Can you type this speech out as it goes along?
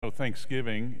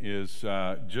Thanksgiving is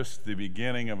just the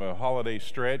beginning of a holiday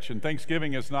stretch, and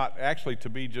Thanksgiving is not actually to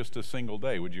be just a single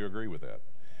day. Would you agree with that?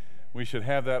 We should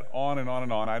have that on and on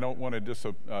and on. I don't want to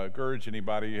discourage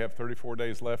anybody. You have 34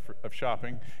 days left of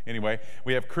shopping. Anyway,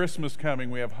 we have Christmas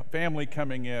coming. We have family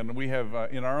coming in. We have,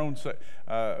 in our own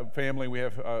family, we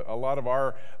have a lot of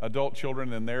our adult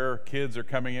children and their kids are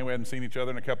coming in. We hadn't seen each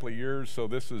other in a couple of years, so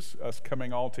this is us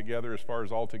coming all together as far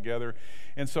as all together.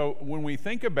 And so when we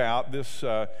think about this,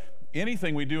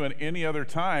 anything we do in any other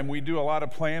time, we do a lot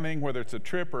of planning, whether it's a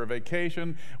trip or a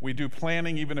vacation. We do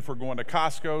planning even if we're going to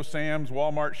Costco, Sam's,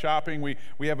 Walmart shopping.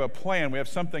 We have a plan. We have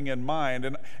something in mind.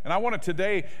 And I want to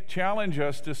today challenge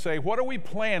us to say, what are we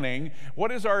planning?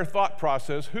 What is our thought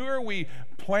process? Who are we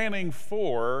planning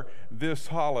for this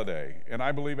holiday? And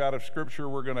I believe out of Scripture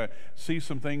we're going to see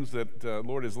some things that the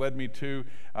Lord has led me to.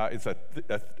 It's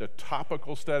a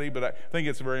topical study, but I think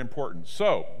it's very important.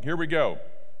 So here we go.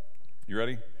 You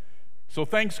ready? So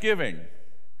Thanksgiving,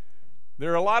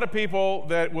 there are a lot of people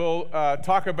that will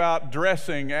talk about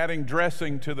dressing, adding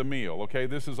dressing to the meal. Okay,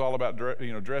 this is all about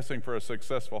dressing for a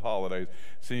successful holiday.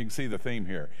 So you can see the theme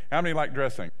here. How many like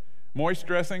dressing? Moist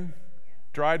dressing,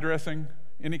 dry dressing,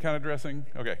 any kind of dressing?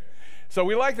 Okay. So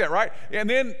we like that, right? And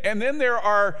then there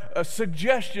are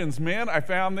suggestions, men. I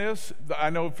found this. I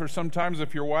know for sometimes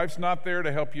if your wife's not there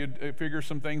to help you figure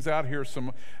some things out, here's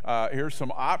some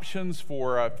options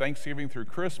for Thanksgiving through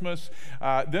Christmas.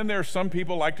 Then there's some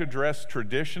people like to dress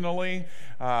traditionally.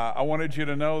 I wanted you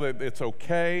to know that it's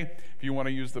okay. If you want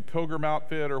to use the pilgrim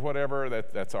outfit or whatever,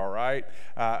 that's all right.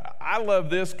 I love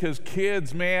this because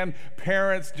kids, man,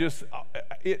 parents just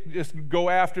go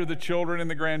after the children and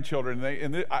the grandchildren.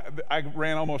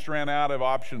 I almost ran out of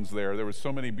options there. There was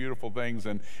so many beautiful things.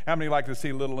 And how many like to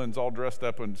see little ones all dressed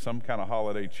up in some kind of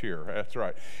holiday cheer? That's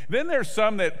right. Then there's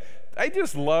some that they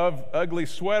just love ugly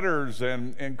sweaters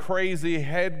and crazy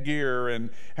headgear. And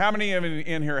how many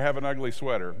in here have an ugly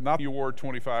sweater? Not you wore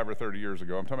 25 or 30 years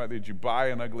ago. I'm talking about, did you buy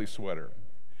an ugly sweater?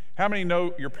 How many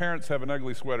know your parents have an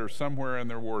ugly sweater somewhere in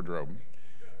their wardrobe?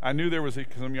 I knew there was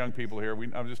some young people here.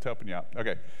 I'm just helping you out.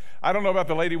 Okay. I don't know about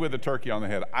the lady with the turkey on the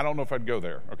head. I don't know if I'd go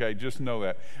there. Okay, just know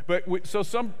that. But so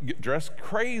some dress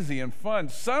crazy and fun.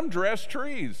 Some dress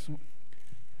trees.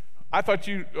 I thought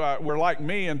you were like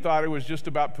me and thought it was just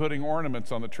about putting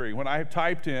ornaments on the tree. When I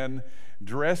typed in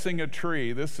dressing a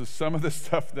tree, this is some of the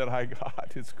stuff that I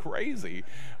got. It's crazy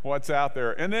what's out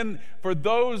there. And then for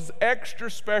those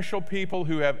extra special people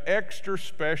who have extra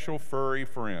special furry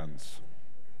friends,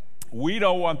 we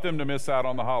don't want them to miss out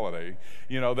on the holiday.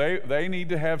 You know, they need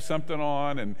to have something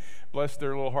on, and bless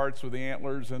their little hearts with the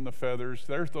antlers and the feathers.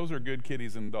 Those are good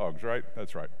kitties and dogs, right?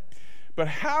 That's right. But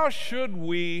how should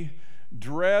we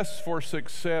dress for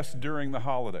success during the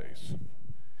holidays?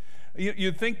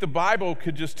 You'd think the Bible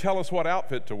could just tell us what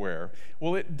outfit to wear.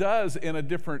 Well, it does in a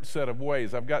different set of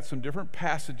ways. I've got some different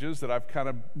passages that I've kind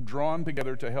of drawn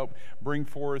together to help bring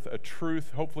forth a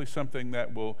truth, hopefully something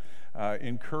that will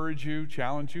encourage you,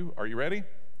 challenge you. Are you ready?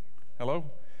 Hello?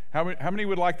 How many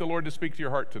would like the Lord to speak to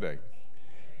your heart today?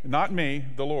 Not me,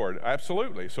 the Lord.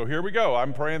 Absolutely. So here we go.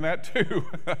 I'm praying that too.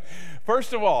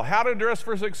 First of all, how to dress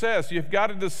for success. You've got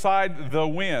to decide the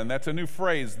win. That's a new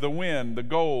phrase, the win, the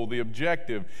goal, the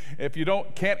objective. If you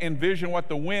can't envision what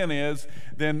the win is,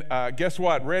 then guess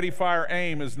what? Ready, fire,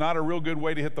 aim is not a real good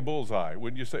way to hit the bullseye.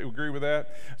 Would you agree with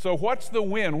that? So what's the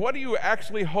win? What do you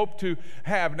actually hope to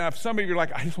have? Now, if some of you are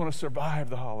like, I just want to survive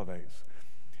the holidays.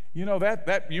 You know,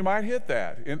 that you might hit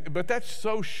that, but that's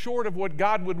so short of what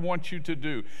God would want you to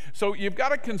do. So you've got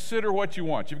to consider what you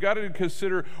want. You've got to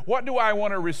consider, what do I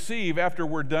want to receive after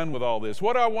we're done with all this?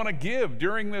 What do I want to give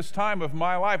during this time of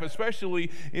my life,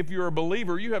 especially if you're a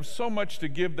believer? You have so much to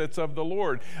give that's of the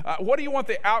Lord. What do you want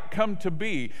the outcome to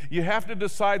be? You have to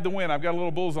decide the win. I've got a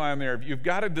little bullseye on there. You've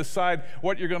got to decide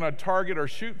what you're going to target or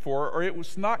shoot for, or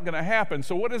it's not going to happen.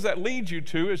 So what does that lead you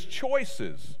to is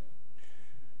choices.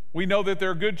 We know that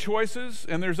there are good choices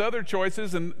and there's other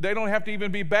choices, and they don't have to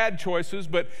even be bad choices,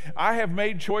 but I have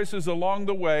made choices along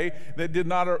the way that did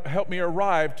not help me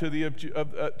arrive to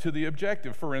the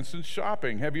objective. For instance,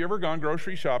 shopping. Have you ever gone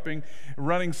grocery shopping,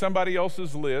 running somebody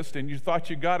else's list, and you thought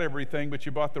you got everything, but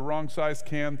you bought the wrong size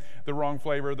can, the wrong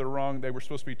flavor, they were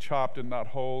supposed to be chopped and not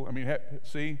whole? I mean,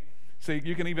 see,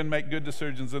 you can even make good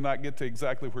decisions and not get to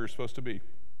exactly where you're supposed to be.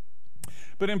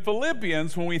 But in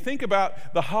Philippians, when we think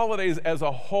about the holidays as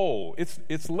a whole,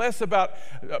 it's less about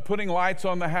putting lights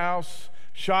on the house,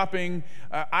 shopping.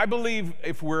 I believe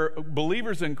if we're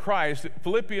believers in Christ,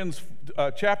 Philippians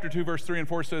chapter 2, verse 3 and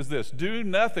 4 says this: do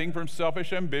nothing from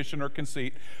selfish ambition or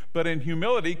conceit, but in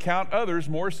humility count others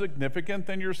more significant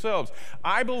than yourselves.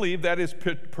 I believe that is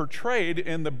portrayed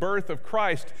in the birth of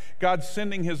Christ, God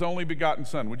sending his only begotten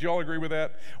Son. Would you all agree with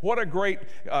that? What a great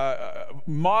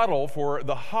model for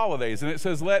the holidays. And it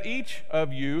says, let each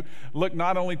of you look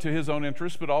not only to his own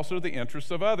interests, but also to the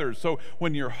interests of others. So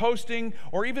when you're hosting,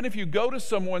 or even if you go to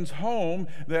someone's home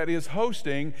that is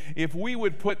hosting, if we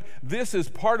would put this as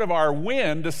part of our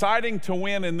win, deciding to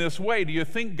win in this way, do you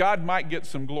think God might get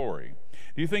some glory?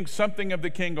 Do you think something of the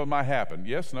kingdom might happen?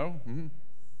 Yes, no? Mm-hmm.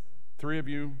 3 of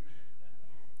you.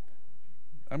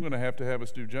 I'm going to have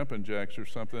us do jumping jacks or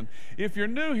something. If you're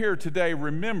new here today,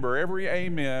 remember every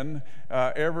amen,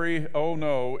 every oh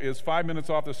no is 5 minutes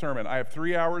off the sermon. I have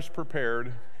 3 hours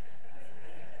prepared.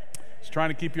 Just trying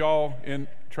to keep you all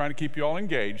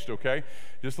engaged, okay?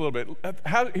 Just a little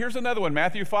bit. Here's another one,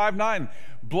 Matthew 5:9.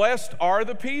 Blessed are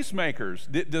the peacemakers.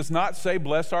 It does not say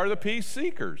blessed are the peace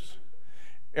seekers.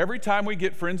 Every time we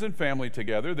get friends and family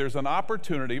together, there's an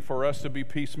opportunity for us to be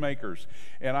peacemakers.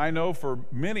 And I know for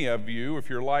many of you, if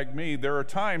you're like me, there are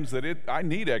times that I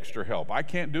need extra help. I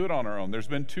can't do it on our own. There's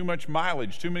been too much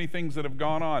mileage, too many things that have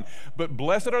gone on. But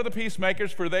blessed are the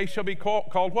peacemakers, for they shall be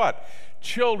called what?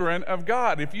 Children of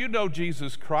God. If you know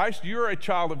Jesus Christ, you're a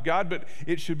child of God, but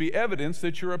it should be evidence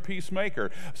that you're a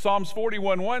peacemaker. Psalms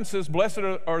 41:1 says, blessed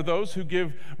are those who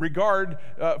give regard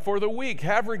for the weak,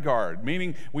 have regard,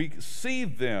 meaning we see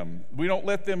them. We don't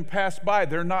let them pass by.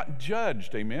 They're not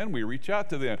judged. Amen. We reach out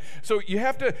to them. So you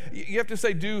have to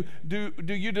say, do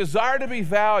you desire to be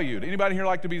valued? Anybody here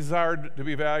like to be desired to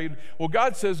be valued? Well,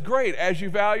 God says, great, as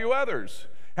you value others.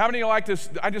 How many of you like to,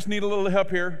 I just need a little help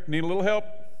here. Need a little help?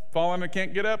 Falling and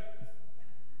can't get up?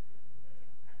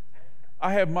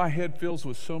 I have my head fills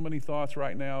with so many thoughts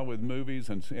right now with movies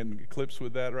and clips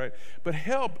with that, right? But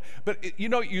help,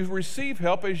 you receive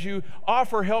help as you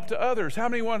offer help to others. How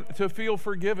many want to feel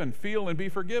forgiven, feel and be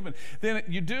forgiven? Then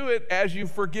you do it as you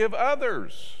forgive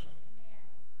others.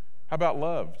 How about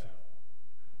loved?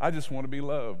 I just want to be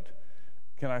loved.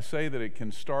 Can I say that it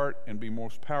can start and be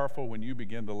most powerful when you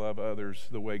begin to love others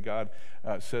the way God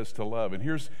says to love? And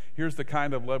here's the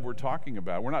kind of love we're talking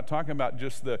about. We're not talking about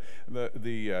just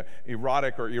the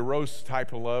erotic or eros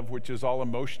type of love, which is all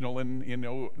emotional,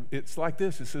 and it's like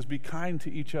this. It says, be kind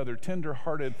to each other,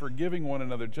 tender-hearted, forgiving one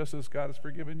another, just as God has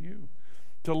forgiven you.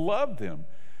 To love them,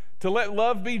 to let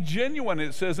love be genuine.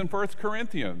 It says in 1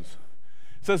 Corinthians.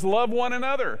 It says, love one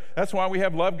another. That's why we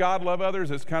have love God, love others.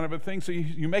 It's kind of a thing. So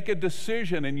you make a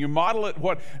decision and you model it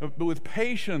with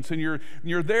patience, and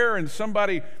you're there, and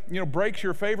somebody breaks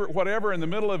your favorite whatever in the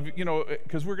middle of,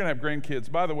 because we're going to have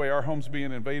grandkids. By the way, our home's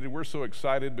being invaded. We're so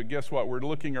excited, but guess what? We're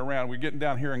looking around. We're getting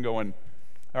down here and going,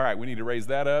 all right, we need to raise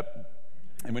that up.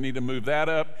 And we need to move that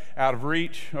up out of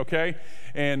reach, okay?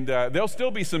 And there'll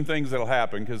still be some things that'll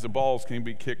happen because the balls can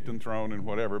be kicked and thrown and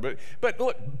whatever. But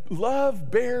look, love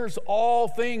bears all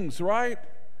things, right?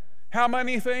 How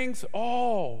many things?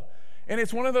 All. And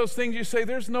it's one of those things you say,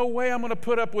 there's no way I'm going to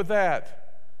put up with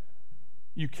that.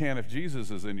 You can if Jesus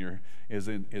is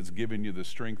giving you the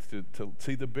strength to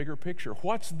see the bigger picture.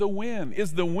 What's the win?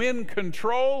 Is the win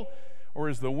control, or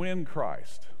is the win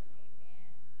Christ?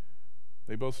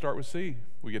 They both start with C.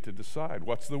 We get to decide.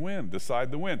 What's the win?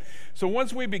 Decide the win. So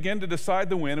once we begin to decide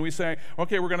the win, and we say,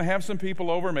 okay, we're going to have some people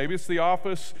over. Maybe it's the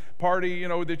office party,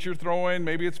 that you're throwing.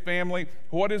 Maybe it's family.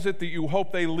 What is it that you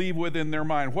hope they leave with in their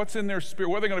mind? What's in their spirit?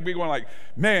 What are they going to be going like,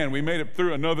 man, we made it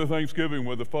through another Thanksgiving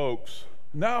with the folks?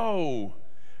 No.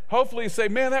 Hopefully say,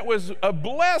 man, that was a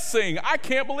blessing. I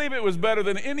can't believe it was better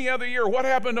than any other year. What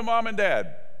happened to mom and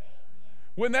dad?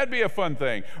 Wouldn't that be a fun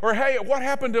thing? Or, hey, what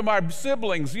happened to my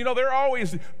siblings? They're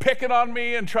always picking on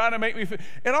me and trying to make me feel.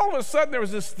 And all of a sudden, there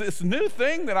was this new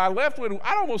thing that I left with.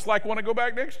 I'd almost want to go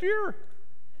back next year.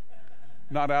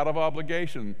 Not out of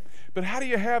obligation. But how do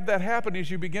you have that happen as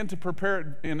you begin to prepare it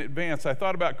in advance? I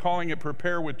thought about calling it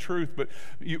Prepare with Truth, but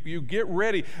you get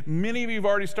ready. Many of you have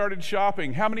already started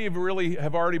shopping. How many of you really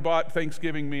have already bought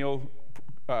Thanksgiving meal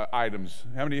items?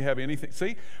 How many of you have anything?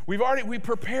 See, we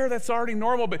prepare. That's already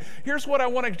normal. But here's what I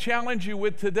want to challenge you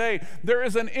with today. There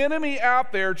is an enemy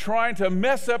out there trying to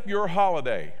mess up your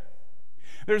holiday.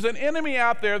 There's an enemy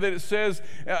out there that says,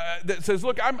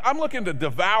 look, I'm looking to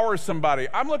devour somebody.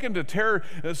 I'm looking to tear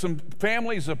some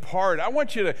families apart. I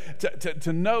want you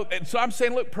to know. And so I'm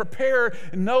saying, look, prepare,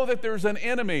 know that there's an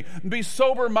enemy. Be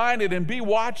sober-minded and be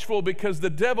watchful, because the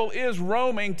devil is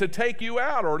roaming to take you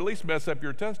out, or at least mess up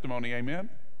your testimony. Amen?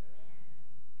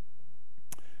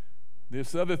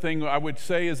 This other thing I would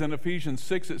say is in Ephesians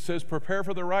 6, it says, prepare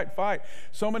for the right fight.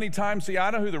 So many times, see,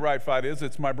 I know who the right fight is.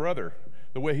 It's my brother,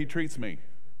 the way he treats me.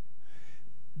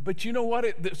 But you know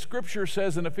what the Scripture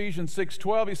says in Ephesians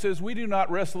 6:12? He says, we do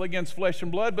not wrestle against flesh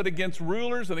and blood, but against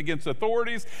rulers and against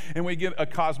authorities, and we get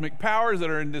cosmic powers that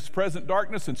are in this present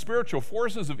darkness and spiritual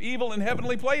forces of evil in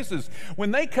heavenly places.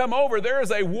 When they come over, there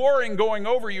is a warring going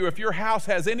over you if your house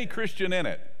has any Christian in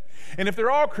it. And if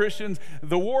they're all Christians,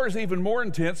 the war is even more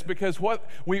intense, because what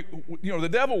the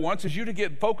devil wants is you to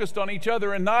get focused on each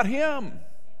other and not him.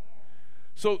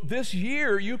 So this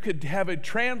year, you could have a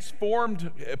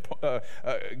transformed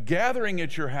gathering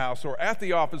at your house or at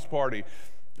the office party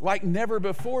like never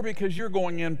before, because you're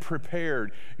going in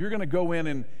prepared. You're going to go in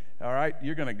and, all right,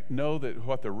 you're going to know that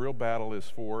what the real battle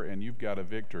is for, and you've got a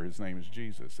victor. His name is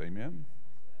Jesus. Amen?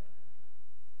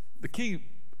 The key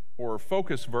or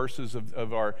focus verses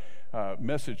of our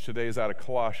message today is out of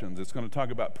Colossians. It's going to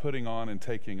talk about putting on and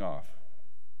taking off.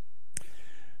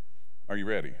 Are you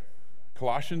ready?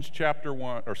 Colossians chapter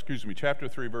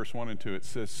 3, verse 1 and 2, it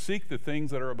says, seek the things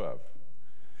that are above.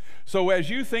 So as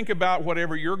you think about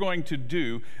whatever you're going to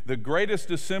do, the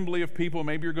greatest assembly of people,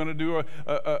 maybe you're going to do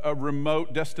a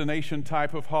remote destination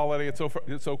type of holiday,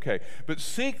 it's okay. But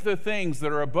seek the things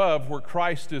that are above, where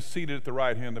Christ is seated at the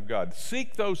right hand of God.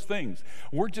 Seek those things.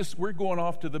 We're going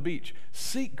off to the beach.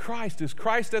 Seek Christ. Is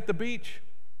Christ at the beach?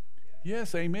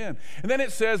 Yes, amen. And then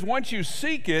it says, once you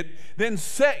seek it, then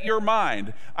set your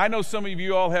mind. I know some of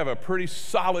you all have a pretty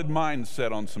solid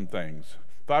mindset on some things.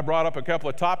 If I brought up a couple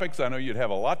of topics, I know you'd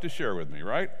have a lot to share with me,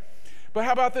 right? But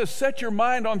how about this? Set your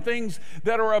mind on things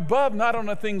that are above, not on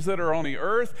the things that are on the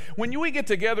earth. When we get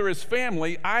together as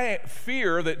family, I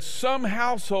fear that some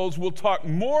households will talk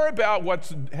more about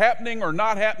what's happening or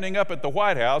not happening up at the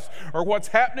White House, or what's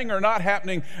happening or not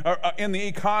happening in the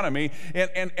economy,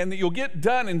 and that you'll get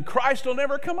done and Christ will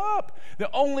never come up.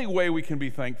 The only way we can be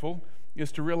thankful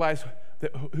is to realize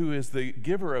that who is the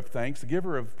giver of thanks, the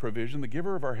giver of provision, the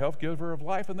giver of our health, giver of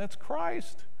life, and that's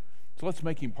Christ. So let's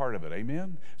make him part of it,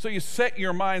 amen? So you set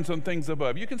your minds on things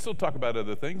above. You can still talk about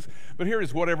other things, but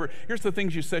here's the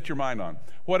things you set your mind on.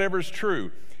 Whatever's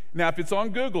true. Now, if it's on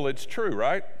Google, it's true,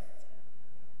 right?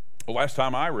 Well, last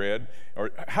time I read,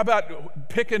 or how about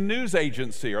pick a news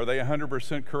agency? Are they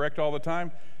 100% correct all the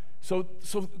time? So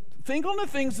think on the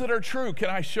things that are true. Can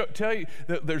I tell you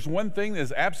that there's one thing that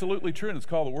is absolutely true, and it's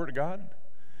called the Word of God?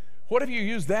 What if you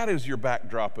use that as your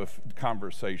backdrop of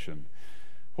conversation?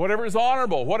 Whatever is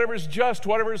honorable, whatever is just,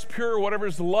 whatever is pure, whatever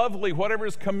is lovely, whatever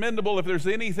is commendable, if there's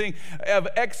anything of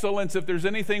excellence, if there's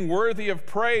anything worthy of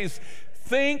praise,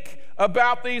 think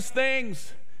about these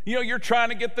things. You know, you're trying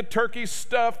to get the turkey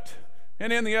stuffed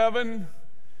and in the oven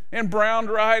and browned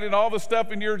right and all the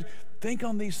stuff, and think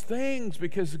on these things,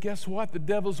 because guess what? The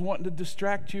devil's wanting to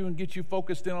distract you and get you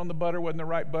focused in on the butter wasn't the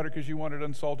right butter because you wanted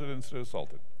unsalted instead of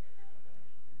salted.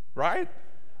 Right?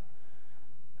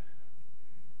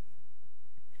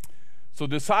 So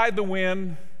decide the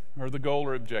win or the goal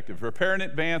or objective. Prepare in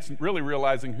advance, really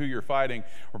realizing who you're fighting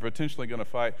or potentially going to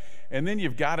fight. And then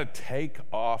you've got to take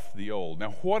off the old.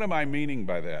 Now, what am I meaning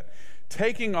by that?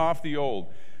 Taking off the old.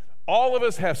 All of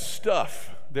us have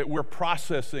stuff that we're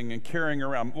processing and carrying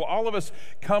around. Well, all of us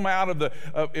come out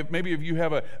of maybe if you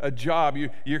have a job,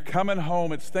 you're coming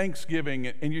home, it's Thanksgiving,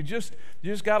 and you just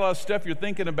got a lot of stuff you're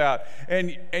thinking about,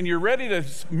 and you're ready to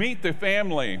meet the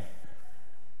family.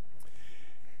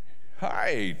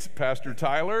 Hi, Pastor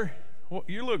Tyler. Well,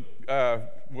 you look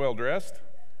well dressed.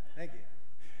 Thank you.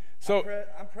 So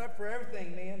I'm prepped for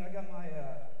everything, man. I got my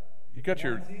you got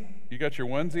your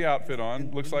onesie outfit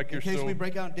on. Looks like you're still. In case we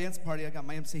break out and dance party, I got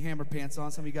my MC Hammer pants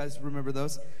on. Some of you guys remember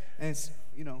those. And it's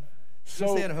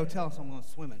so stay at a hotel, so I'm going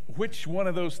swimming. Which one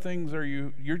of those things are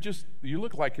you? You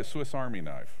look like a Swiss Army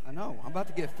knife. I know. I'm about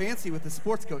to get fancy with the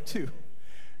sports coat too.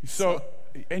 So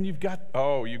and you've got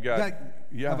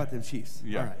yeah. How about them Chiefs?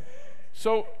 Yeah. All right.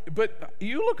 So, but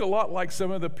you look a lot like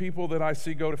some of the people that I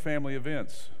see go to family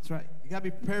events. That's right. You got to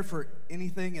be prepared for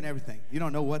anything and everything. You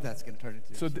don't know what that's going to turn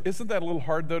into. So isn't that a little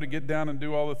hard, though, to get down and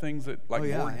do all the things that, like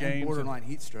board games? I'm borderline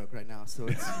heat stroke right now, so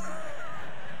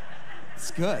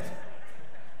it's good.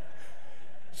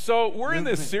 So we're in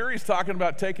this series talking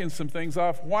about taking some things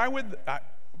off. Why would,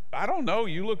 I don't know,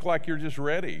 you look like you're just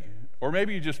ready. Or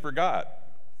maybe you just forgot.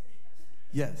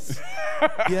 Yes.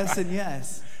 Yes and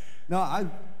yes. No,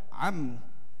 I'm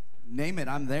name it,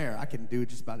 I'm there. I can do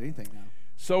just about anything now.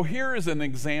 So here is an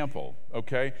example,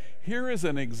 okay? Here is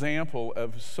an example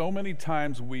of so many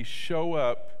times we show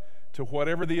up to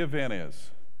whatever the event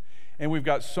is, and we've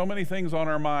got so many things on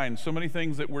our mind, so many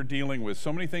things that we're dealing with,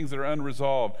 so many things that are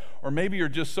unresolved, or maybe you're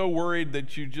just so worried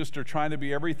that you just are trying to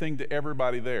be everything to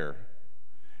everybody there.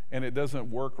 and it doesn't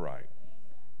work right.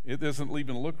 It doesn't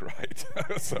even look right.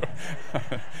 So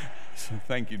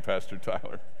thank you, Pastor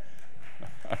Tyler.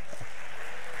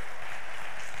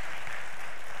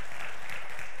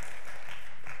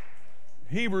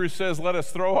 Hebrews says, let us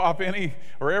throw off any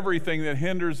or everything that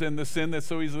hinders in the sin that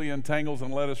so easily entangles,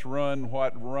 and let us run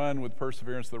with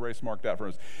perseverance the race marked out for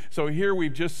us. So here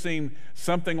we've just seen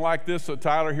something like this. So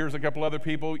Tyler, here's a couple other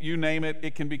people. You name it,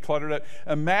 it can be cluttered up.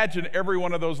 Imagine every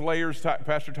one of those layers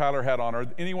Pastor Tyler had on, or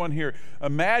anyone here.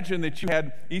 Imagine that you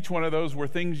had each one of those were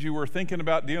things you were thinking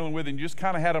about dealing with, and you just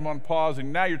kind of had them on pause,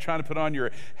 and now you're trying to put on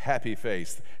your happy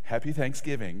face. Happy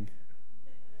Thanksgiving.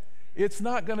 It's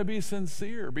not going to be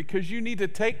sincere because you need to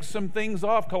take some things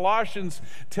off. Colossians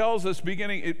tells us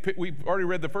we've already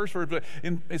read the first verse, but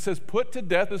it says, put to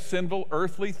death the sinful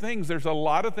earthly things. There's a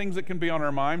lot of things that can be on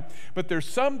our mind, but there's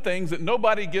some things that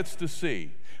nobody gets to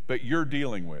see, but you're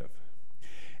dealing with.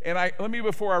 And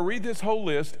before I read this whole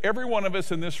list, every one of us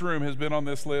in this room has been on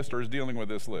this list or is dealing with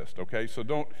this list, okay? So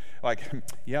don't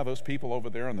yeah, those people over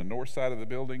there on the north side of the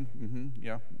building,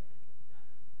 yeah.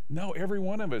 No, every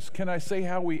one of us. Can I say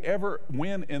how we ever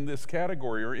win in this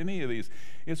category or any of these?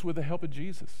 It's with the help of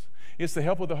Jesus. It's the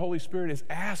help of the Holy Spirit. It's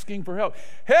asking for help.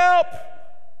 Help!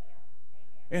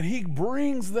 And he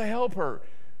brings the helper.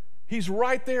 He's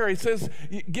right there. He says,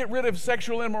 get rid of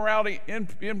sexual immorality,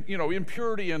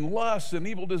 impurity and lust and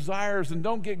evil desires, and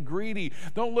don't get greedy.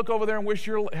 Don't look over there and wish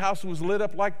your house was lit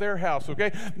up like their house,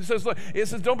 okay? It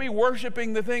says don't be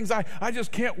worshiping the things. I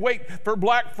just can't wait for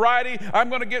Black Friday. I'm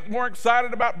going to get more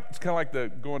excited about, it's kind of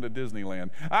like going to Disneyland.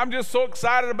 I'm just so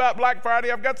excited about Black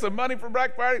Friday. I've got some money for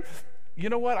Black Friday. You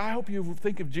know what? I hope you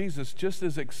think of Jesus just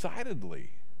as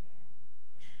excitedly.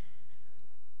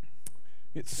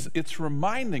 It's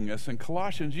reminding us in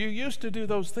Colossians, you used to do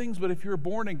those things, but if you're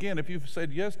born again, if you've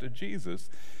said yes to Jesus,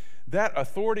 that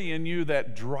authority in you,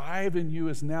 that drive in you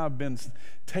has now been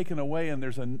taken away,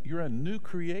 and you're a new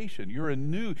creation. You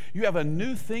have a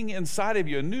new thing inside of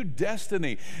you, a new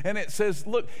destiny. And it says,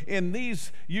 look, in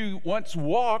these you once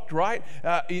walked, right?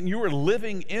 And you were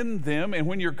living in them, and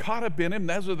when you're caught up in them,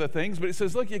 those are the things. But it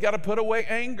says, look, you got to put away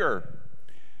anger.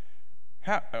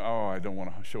 I don't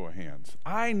want to show of hands.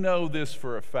 I know this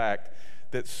for a fact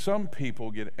that some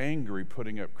people get angry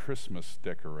putting up Christmas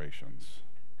decorations.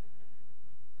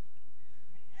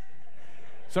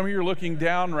 Some of you are looking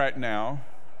down right now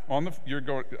you're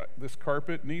going, this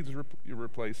carpet needs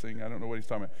replacing. I don't know what he's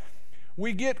talking about.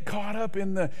 We get caught up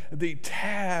in the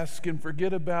task and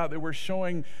forget about that we're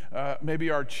showing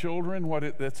maybe our children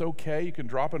that's okay. You can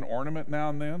drop an ornament now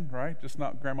and then, right? Just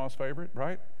not grandma's favorite,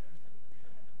 right?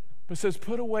 It says,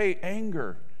 put away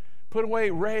anger, put away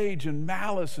rage and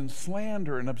malice and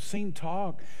slander and obscene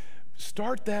talk.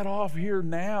 Start that off here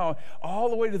now, all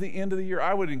the way to the end of the year.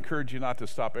 I would encourage you not to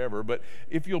stop ever, but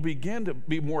if you'll begin to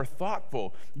be more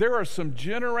thoughtful, there are some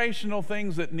generational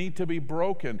things that need to be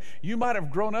broken. You might have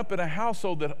grown up in a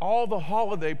household that all the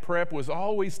holiday prep was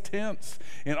always tense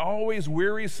and always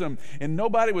wearisome, and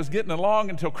nobody was getting along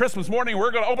until Christmas morning.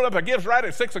 We're going to open up the gifts right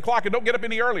at 6 o'clock and don't get up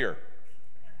any earlier.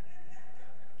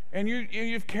 And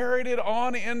you've carried it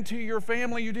on into your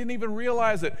family. You didn't even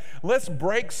realize it. Let's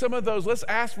break some of those. Let's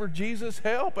ask for Jesus'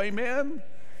 help. Amen?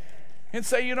 And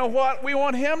say, you know what? We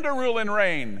want him to rule and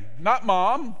reign, not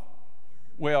mom.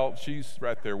 Well, she's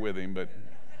right there with him, but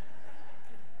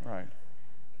right.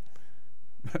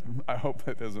 I hope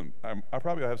that doesn't. I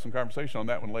probably have some conversation on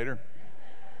that one later.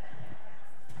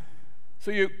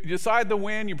 So you decide the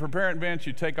when, you prepare and bench,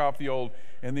 you take off the old,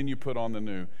 and then you put on the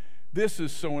new. This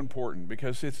is so important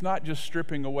because it's not just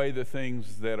stripping away the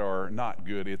things that are not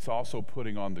good, it's also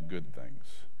putting on the good things.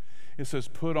 It says,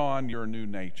 put on your new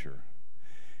nature.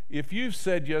 If you've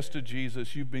said yes to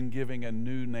Jesus, you've been giving a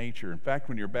new nature. In fact,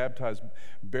 when you're baptized,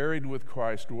 buried with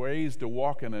Christ, raised to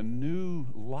walk in a new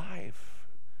life.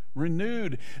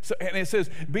 Renewed. So, and it says,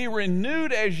 be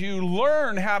renewed as you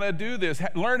learn how to do this.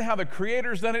 Learn how the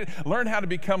Creator's done it. Learn how to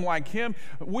become like him.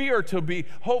 We are to be,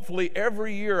 hopefully,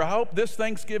 every year. I hope this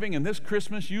Thanksgiving and this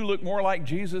Christmas, you look more like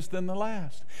Jesus than the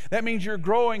last. That means you're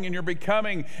growing and you're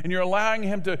becoming and you're allowing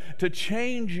him to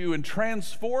change you and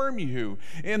transform you.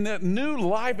 In the new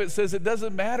life, it says it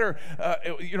doesn't matter.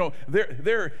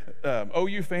 They're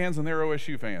OU fans and they're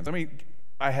OSU fans. I mean,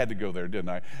 I had to go there, didn't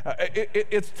I?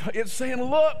 It's saying,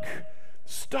 look,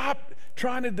 stop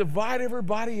trying to divide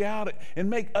everybody out and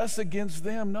make us against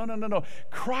them. No.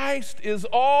 Christ is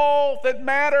all that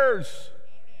matters.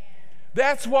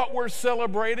 That's what we're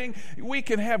celebrating. We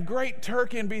can have great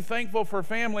turkey and be thankful for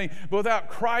family, but without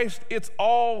Christ, it's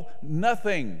all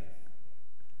nothing.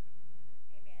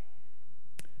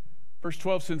 Verse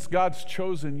 12, since God's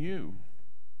chosen you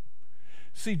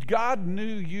See, God knew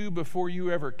you before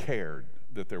you ever cared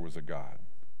that there was a God.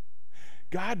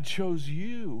 God chose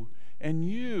you and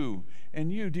you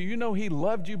and you. Do you know He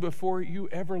loved you before you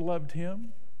ever loved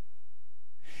Him?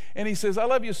 And He says, I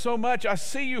love you so much. I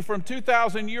see you from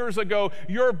 2,000 years ago,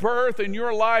 your birth and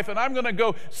your life, and I'm going to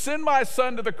go send my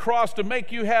Son to the cross to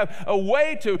make you have a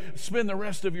way to spend the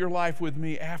rest of your life with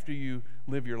me after you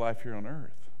live your life here on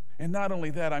earth. And not only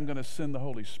that, I'm going to send the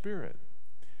Holy Spirit,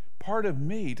 part of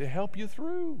me, to help you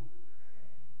through.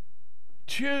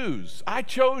 Choose. I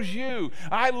chose you.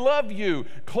 I love you.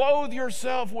 Clothe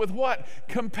yourself with what?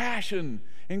 Compassion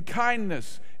and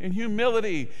kindness and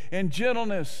humility and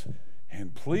gentleness.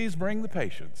 And please bring the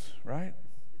patience, right?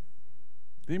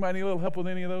 Anybody need a little help with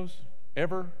any of those?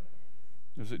 Ever?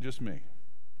 Or is it just me?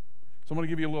 So I'm going to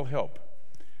give you a little help.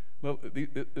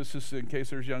 This is in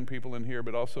case there's young people in here,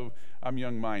 but also I'm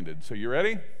young-minded. So you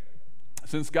ready?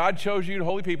 Since God chose you to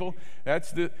holy people,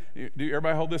 do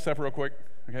everybody hold this up real quick?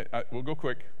 Okay, we'll go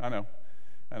quick. I know.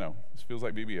 This feels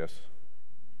like BBS.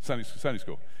 Sunday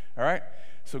school. All right?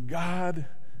 So God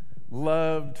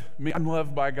loved me. I'm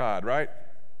loved by God, right?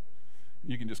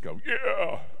 You can just go,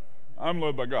 yeah, I'm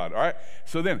loved by God. All right?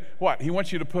 So then what? He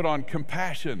wants you to put on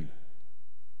compassion.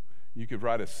 You could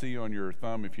write a C on your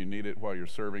thumb if you need it while you're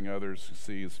serving others.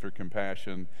 C is for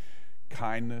compassion.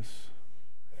 Kindness,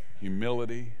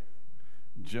 humility,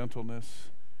 gentleness,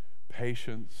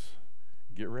 patience.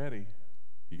 Get ready.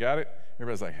 You got it?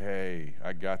 Everybody's like, hey,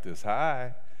 I got this.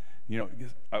 Hi. You know,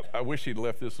 I wish he'd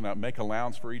left this one out. Make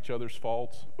allowance for each other's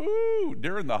faults. Ooh,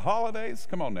 during the holidays?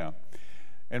 Come on now.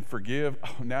 And forgive.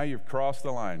 Oh, now you've crossed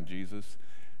the line, Jesus.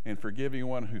 And forgive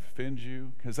anyone who offends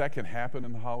you, because that can happen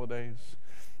in the holidays.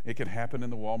 It can happen in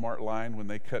the Walmart line when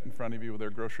they cut in front of you with their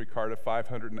grocery cart of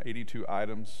 582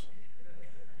 items.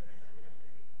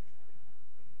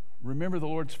 Remember, the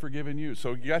Lord's forgiven you.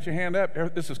 So you got your hand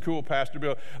up. This is cool, Pastor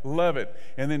Bill. Love it.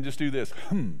 And then just do this.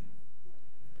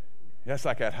 That's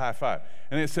like that high five.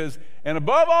 And it says, and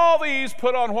above all these,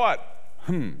 put on what?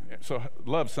 So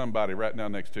love somebody right now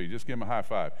next to you. Just give them a high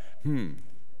five.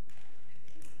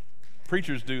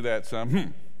 Preachers do that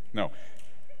some. No.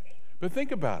 But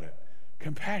think about it.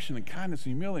 Compassion and kindness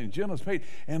and humility and gentleness, faith,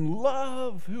 and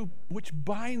love, which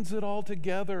binds it all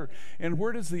together. And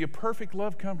where does the perfect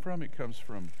love come from? It comes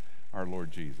from our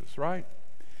Lord Jesus, right?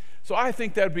 So I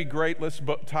think that'd be great. Let's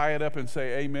tie it up and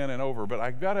say amen and over. But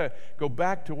I've got to go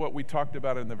back to what we talked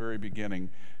about in the very beginning,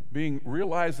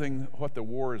 realizing what the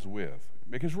war is with.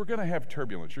 Because we're going to have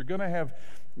turbulence. You're going to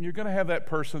have that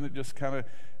person that just kind of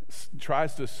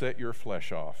tries to set your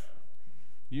flesh off.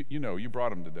 You brought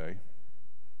them today.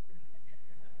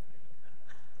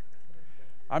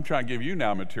 I'm trying to give you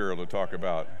now material to talk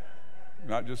about,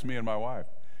 not just me and my wife.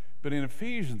 But in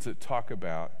Ephesians, it talks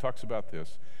about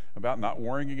this, about not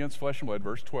warring against flesh and blood,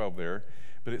 verse 12 there.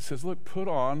 But it says, look, put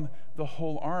on the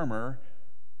whole armor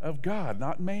of God,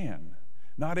 not man,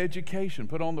 not education.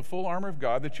 Put on the full armor of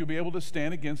God that you'll be able to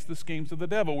stand against the schemes of the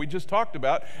devil. We just talked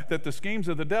about that the schemes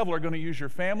of the devil are going to use your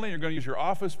family, you're going to use your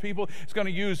office people. It's going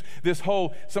to use this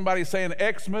whole, somebody saying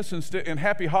Xmas and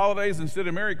Happy Holidays instead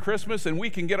of Merry Christmas, and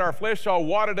we can get our flesh all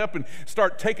wadded up and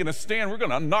start taking a stand. We're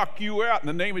going to knock you out in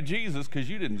the name of Jesus because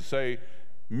you didn't say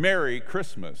Merry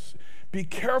Christmas. Be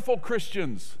careful,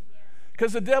 Christians.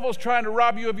 Because the devil's trying to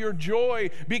rob you of your joy.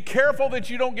 Be careful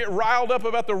that you don't get riled up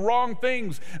about the wrong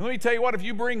things. And let me tell you what, if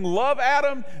you bring love at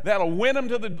him, that'll win him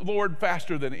to the Lord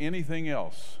faster than anything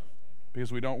else.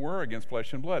 Because we don't war against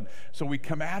flesh and blood. So we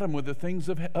come at him with the things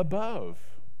above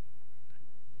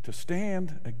to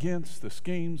stand against the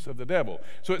schemes of the devil.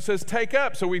 So it says take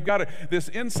up. So we've got this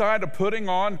inside of putting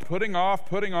on, putting off,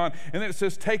 putting on. And then it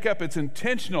says take up. It's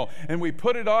intentional. And we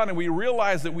put it on and we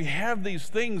realize that we have these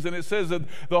things. And it says that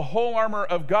the whole armor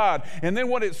of God. And then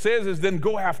what it says is then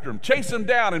go after them. Chase them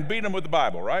down and beat them with the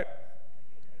Bible, right?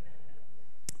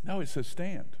 No, it says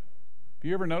stand. Have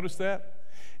you ever noticed that?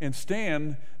 And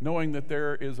stand knowing that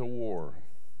there is a war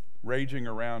raging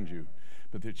around you,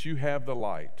 but that you have the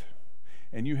light.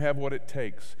 And you have what it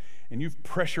takes. And you've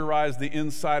pressurized the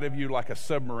inside of you like a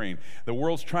submarine. The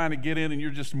world's trying to get in, and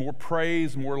you're just more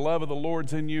praise, more love of the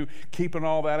Lord's in you, keeping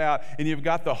all that out. And you've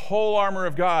got the whole armor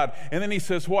of God. And then he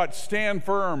says what? Stand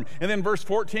firm. And then verse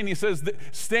 14, he says,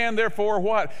 stand therefore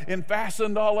what? And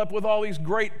fastened all up with all these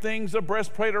great things, the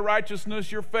breastplate of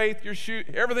righteousness, your faith, your shoe,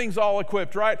 everything's all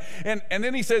equipped, right? And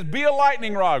then he says, be a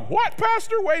lightning rod. What,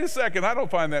 Pastor? Wait a second. I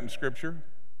don't find that in Scripture.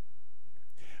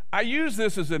 I use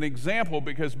this as an example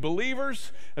because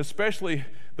believers, especially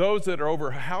those that are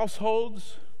over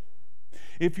households,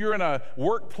 if you're in a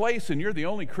workplace and you're the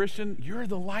only Christian, you're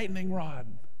the lightning rod.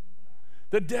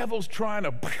 The devil's trying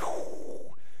to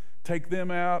take them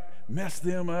out, mess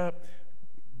them up,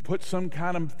 put some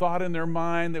kind of thought in their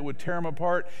mind that would tear them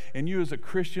apart. And you as a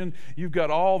Christian, you've got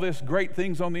all this great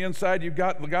things on the inside. You've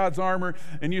got God's armor,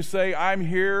 and you say, I'm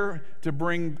here to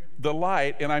bring the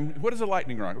light. And what is a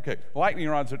lightning rod? Okay, lightning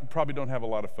rods probably don't have a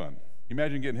lot of fun.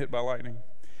 Imagine getting hit by lightning.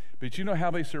 But you know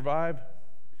how they survive?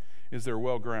 Is they're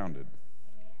well grounded.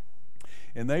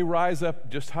 And they rise up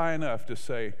just high enough to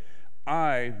say,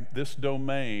 this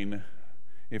domain,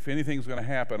 if anything's going to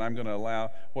happen, I'm going to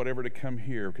allow whatever to come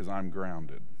here because I'm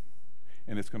grounded.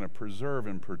 And it's going to preserve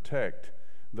and protect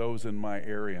those in my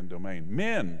area and domain.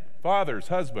 Men, fathers,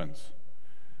 husbands,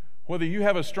 whether you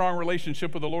have a strong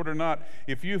relationship with the Lord or not,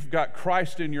 if you've got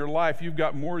Christ in your life, you've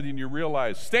got more than you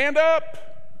realize. Stand up!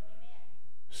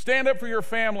 Stand up for your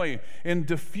family and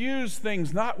diffuse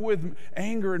things, not with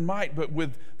anger and might, but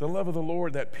with the love of the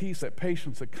Lord, that peace, that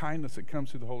patience, that kindness that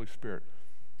comes through the Holy Spirit.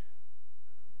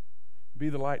 Be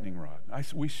the lightning rod.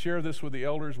 We share this with the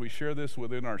elders. We share this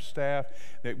within our staff,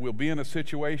 that we'll be in a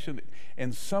situation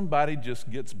and somebody just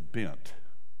gets bent.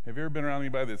 Have you ever been around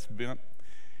anybody that's bent?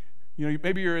 You know,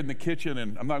 maybe you're in the kitchen,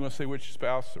 and I'm not going to say which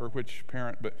spouse or which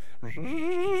parent, but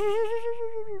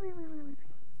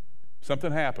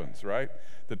something happens, right?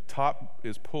 The top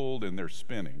is pulled and they're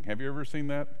spinning. Have you ever seen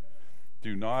that?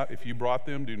 If you brought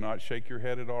them, do not shake your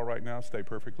head at all right now. Stay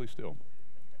perfectly still.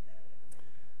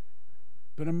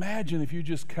 But imagine if you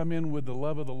just come in with the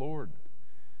love of the Lord.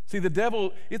 See, the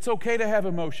devil, it's okay to have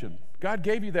emotion. God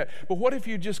gave you that. But what if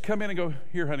you just come in and go,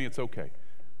 here, honey, it's okay.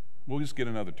 We'll just get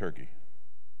another turkey.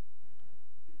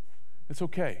 It's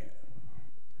okay.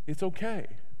 It's okay.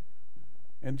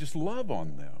 And just love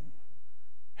on them.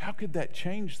 How could that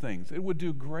change things? It would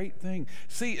do great things.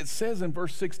 See, it says in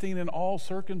verse 16, in all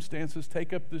circumstances,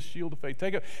 take up this shield of faith.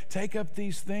 Take up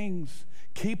these things.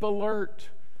 Keep alert.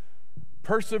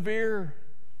 Persevere.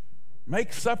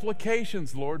 Make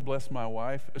supplications. Lord, bless my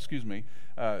wife.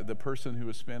 The person who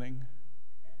is spinning.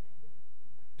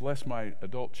 Bless my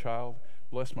adult child.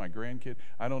 Bless my grandkid.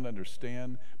 I don't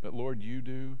understand, but Lord, you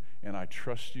do, and I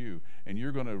trust you. And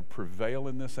you're going to prevail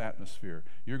in this atmosphere.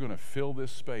 You're going to fill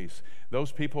this space.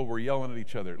 Those people were yelling at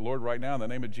each other. Lord, right now, in the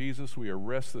name of Jesus, we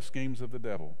arrest the schemes of the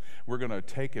devil. We're going to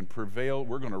take and prevail.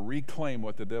 We're going to reclaim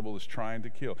what the devil is trying to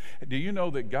kill. Do you know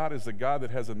that God is the God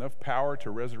that has enough power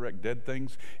to resurrect dead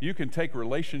things? You can take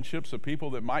relationships of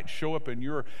people that might show up in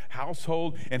your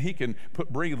household, and he can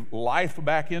bring life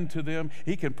back into them.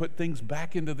 He can put things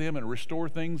back into them and restore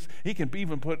things. He can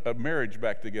even put a marriage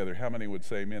back together. How many would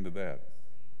say amen to that?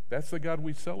 That's the God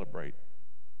we celebrate.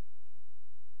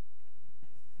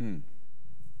 And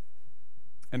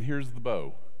here's the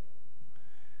bow.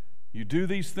 You do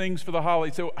these things for the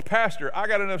holiday. So, Pastor, I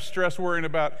got enough stress worrying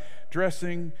about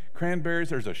dressing, cranberries,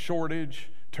 there's a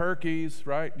shortage, turkeys,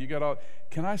 right? You got all.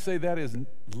 Can I say that is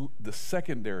the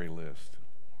secondary list?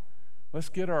 Let's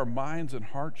get our minds and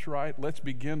hearts right. Let's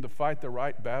begin to fight the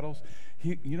right battles.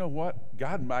 You know what?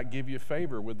 God might give you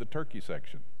favor with the turkey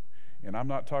section. And I'm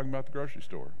not talking about the grocery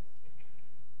store.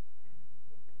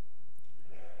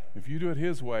 If you do it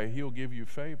His way, He'll give you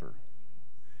favor.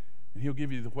 And He'll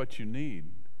give you what you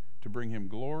need to bring Him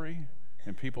glory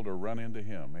and people to run into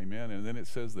Him. Amen? And then it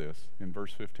says this in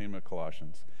verse 15 of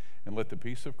Colossians, and let the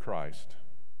peace of Christ,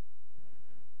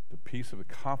 the peace of the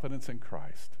confidence in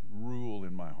Christ, rule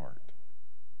in my heart.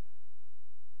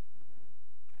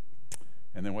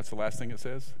 And then what's the last thing it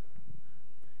says?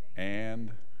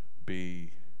 And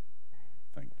be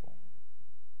thankful.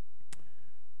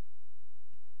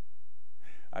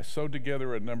 I sewed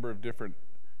together a number of different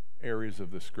areas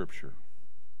of the scripture.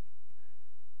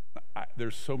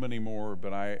 There's so many more,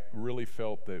 but I really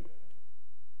felt that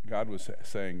God was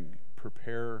saying,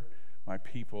 prepare my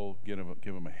people, give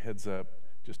them a heads up,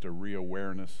 just a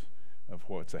re-awareness of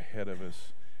what's ahead of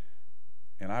us.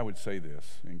 And I would say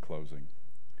this in closing.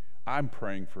 I'm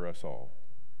praying for us all,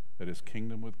 that His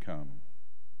kingdom would come,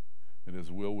 that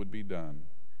His will would be done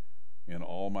in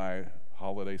all my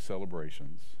holiday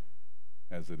celebrations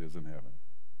as it is in heaven.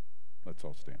 Let's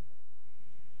all stand.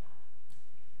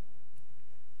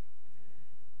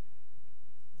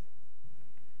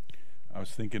 I was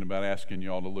thinking about asking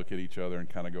you all to look at each other and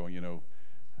kind of going,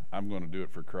 I'm going to do it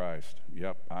for Christ.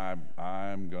 Yep, I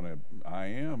am.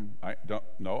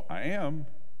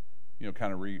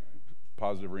 Kind of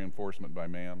positive reinforcement by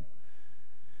man.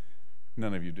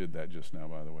 None of you did that just now,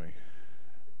 by the way.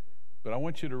 But I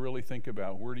want you to really think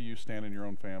about, where do you stand in your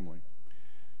own family?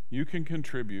 You can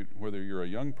contribute, whether you're a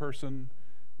young person,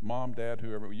 mom, dad,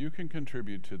 whoever, you can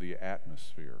contribute to the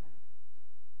atmosphere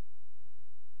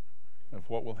of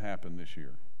what will happen this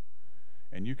year.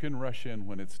 And you can rush in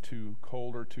when it's too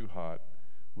cold or too hot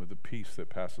with a peace that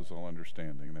passes all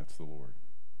understanding. That's the Lord.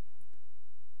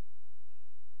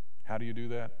 How do you do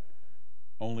that?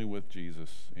 Only with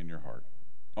Jesus in your heart.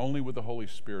 Only with the Holy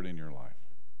Spirit in your life.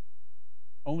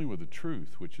 Only with the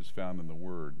truth which is found in the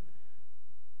Word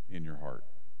in your heart.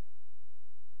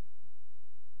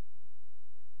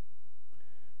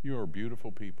 You are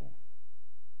beautiful people,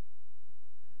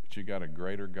 but you got a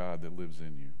greater God that lives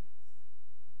in you.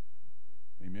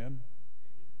 Amen?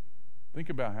 Think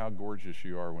about how gorgeous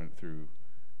you are when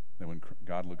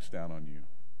God looks down on you.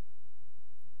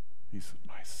 He says,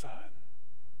 my son,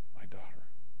 my daughter,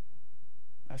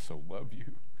 I so love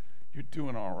you. You're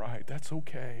doing all right. That's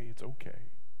okay. It's okay.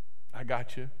 I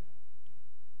got you.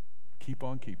 Keep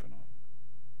on keeping on.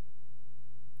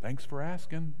 Thanks for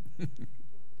asking.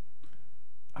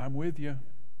 I'm with you.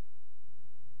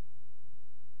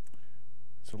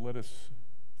 So let us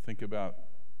think about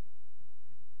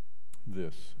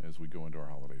this as we go into our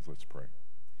holidays. Let's pray.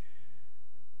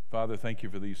 Father, thank you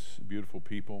for these beautiful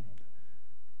people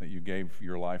that you gave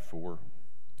your life for.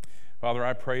 Father,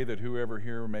 I pray that whoever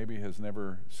here maybe has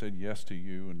never said yes to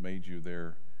you and made you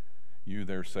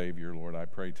their Savior, Lord, I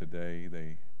pray today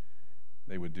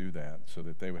they would do that so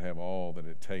that they would have all that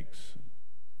it takes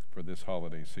for this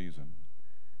holiday season.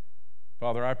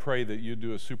 Father, I pray that you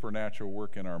do a supernatural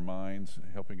work in our minds,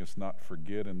 helping us not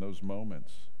forget in those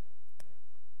moments.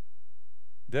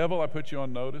 Devil, I put you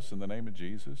on notice in the name of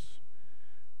Jesus,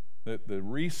 that the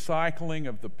recycling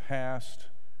of the past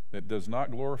that does not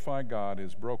glorify God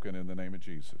is broken in the name of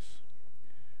Jesus.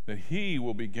 That he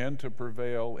will begin to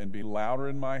prevail and be louder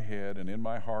in my head and in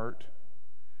my heart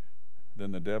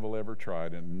than the devil ever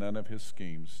tried, and none of his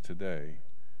schemes today.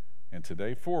 And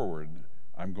today forward,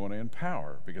 I'm going to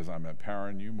empower, because I'm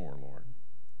empowering you more, Lord.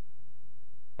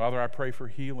 Father, I pray for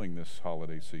healing this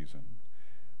holiday season.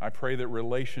 I pray that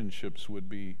relationships would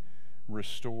be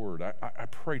restored. I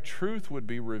pray truth would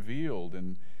be revealed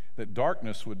and that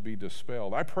darkness would be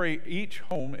dispelled. I pray each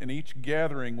home and each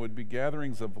gathering would be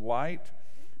gatherings of light,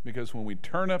 because when we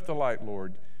turn up the light,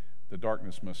 Lord, the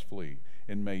darkness must flee.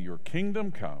 And may your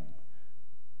kingdom come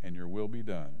and your will be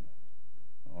done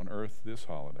on earth this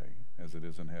holiday as it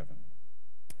is in heaven.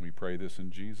 We pray this in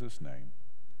Jesus' name.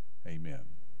 Amen.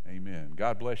 Amen.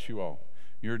 God bless you all.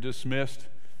 You're dismissed.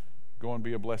 Go and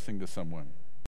be a blessing to someone.